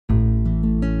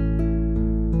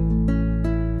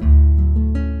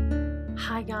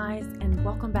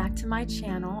welcome back to my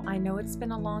channel. I know it's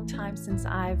been a long time since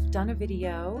I've done a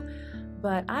video,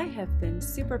 but I have been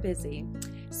super busy.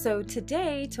 So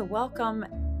today, to welcome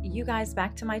you guys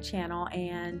back to my channel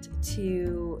and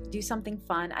to do something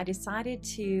fun, I decided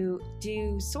to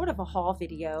do sort of a haul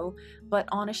video, but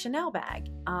on a Chanel bag.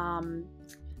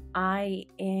 I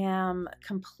am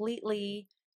completely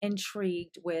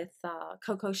intrigued with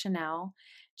Coco Chanel.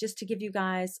 Just to give you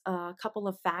guys a couple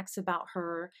of facts about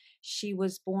her, she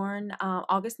was born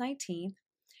August 19th,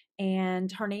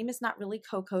 and her name is not really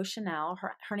Coco Chanel.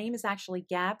 Her name is actually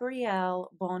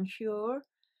Gabrielle Bonheur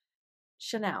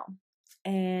Chanel.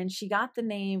 And she got the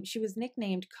name, she was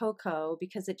nicknamed Coco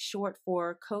because it's short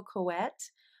for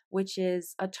cocoette, which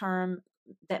is a term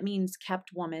that means kept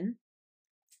woman.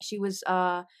 She was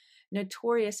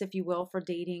notorious, if you will, for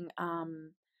dating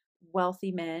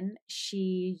wealthy men.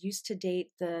 She used to date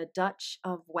the Dutch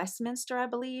of Westminster, I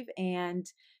believe, and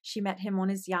she met him on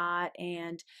his yacht.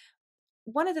 And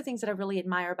one of the things that I really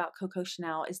admire about Coco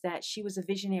Chanel is that she was a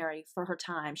visionary for her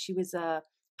time. She was a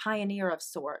pioneer of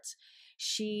sorts.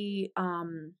 She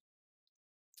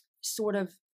sort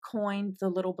of coined the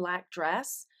little black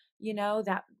dress. You know,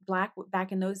 that black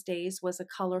back in those days was a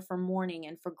color for mourning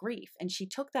and for grief. And she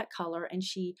took that color and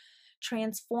she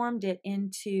transformed it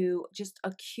into just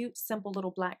a cute, simple little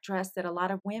black dress that a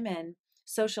lot of women,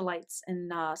 socialites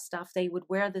and stuff, they would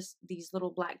wear these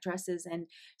little black dresses. And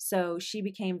so she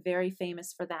became very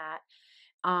famous for that.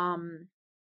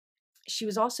 She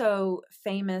was also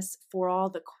famous for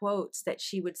all the quotes that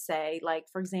she would say. Like,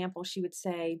 for example, she would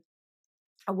say,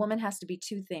 "A woman has to be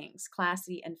two things,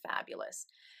 classy and fabulous."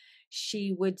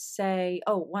 She would say,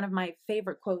 oh, one of my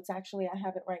favorite quotes, actually, I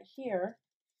have it right here.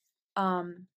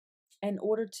 In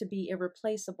order to be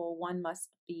irreplaceable, one must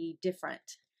be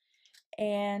different.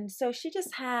 And so she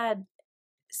just had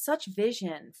such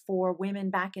vision for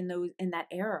women back in that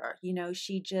era. You know,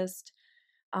 she just,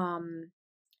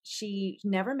 she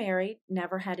never married,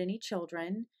 never had any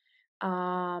children.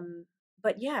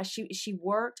 But yeah, she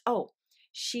worked. Oh,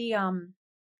 she,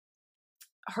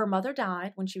 her mother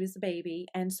died when she was a baby,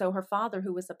 and so her father,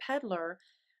 who was a peddler,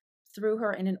 threw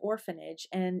her in an orphanage,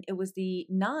 and it was the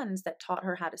nuns that taught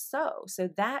her how to sew. So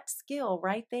that skill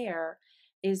right there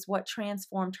is what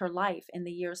transformed her life in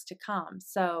the years to come.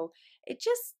 So it's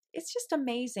just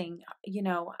amazing, you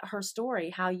know, her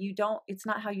story, how you don't, it's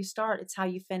not how you start, it's how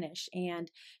you finish.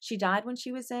 And she died when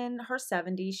she was in her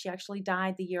 70s. She actually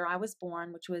died the year I was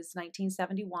born, which was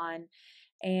 1971.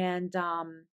 And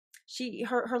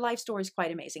her life story is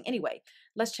quite amazing. Anyway,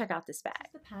 let's check out this bag.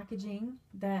 The packaging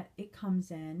that it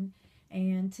comes in,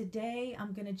 and today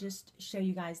I'm gonna just show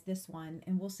you guys this one,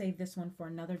 and we'll save this one for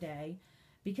another day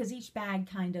because each bag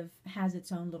kind of has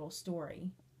its own little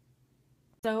story.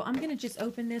 So I'm gonna just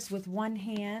open this with one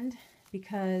hand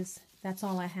because that's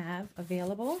all I have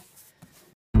available.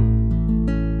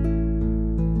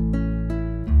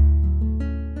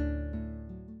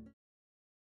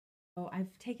 So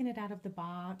I've taken it out of the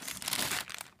box,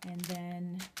 and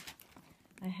then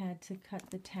I had to cut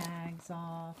the tags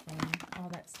off and all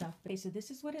that stuff. Okay, so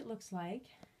this is what it looks like.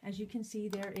 As you can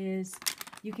see,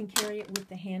 you can carry it with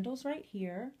the handles right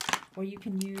here, or you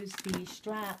can use the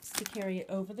straps to carry it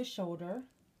over the shoulder,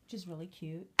 which is really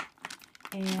cute.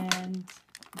 And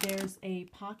there's a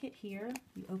pocket here.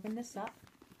 You open this up,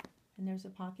 and there's a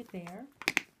pocket there.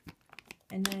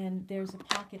 And then there's a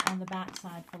pocket on the back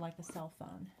side for like a cell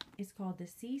phone. It's called the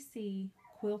CC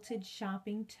Quilted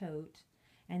Shopping Tote.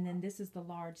 And then this is the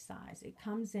large size. It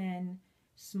comes in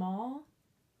small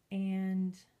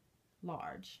and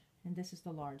large. And this is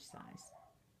the large size.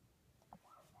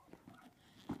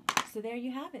 So there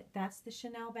you have it. That's the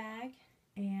Chanel bag.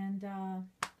 And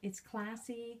it's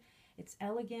classy, it's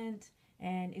elegant,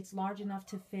 and it's large enough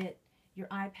to fit your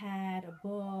iPad, a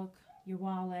book, your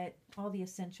wallet, all the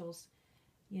essentials.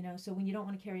 You know, so when you don't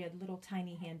want to carry a little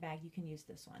tiny handbag, you can use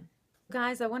this one.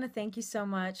 Guys, I want to thank you so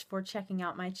much for checking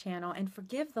out my channel, and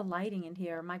forgive the lighting in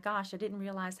here. My gosh, I didn't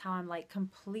realize how I'm like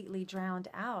completely drowned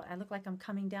out. I look like I'm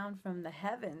coming down from the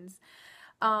heavens.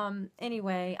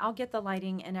 Anyway, I'll get the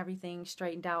lighting and everything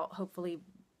straightened out hopefully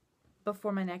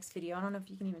before my next video. I don't know if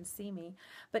you can even see me.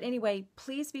 But anyway,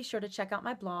 please be sure to check out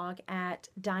my blog at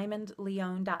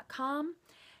diamondleone.com.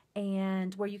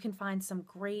 and where you can find some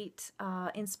great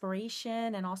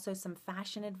inspiration and also some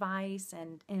fashion advice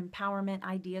and empowerment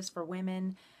ideas for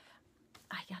women.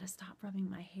 I gotta stop rubbing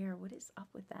my hair. What is up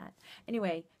with that?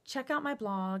 Anyway, check out my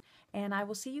blog, and I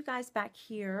will see you guys back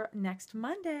here next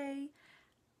Monday.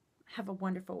 Have a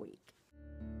wonderful week.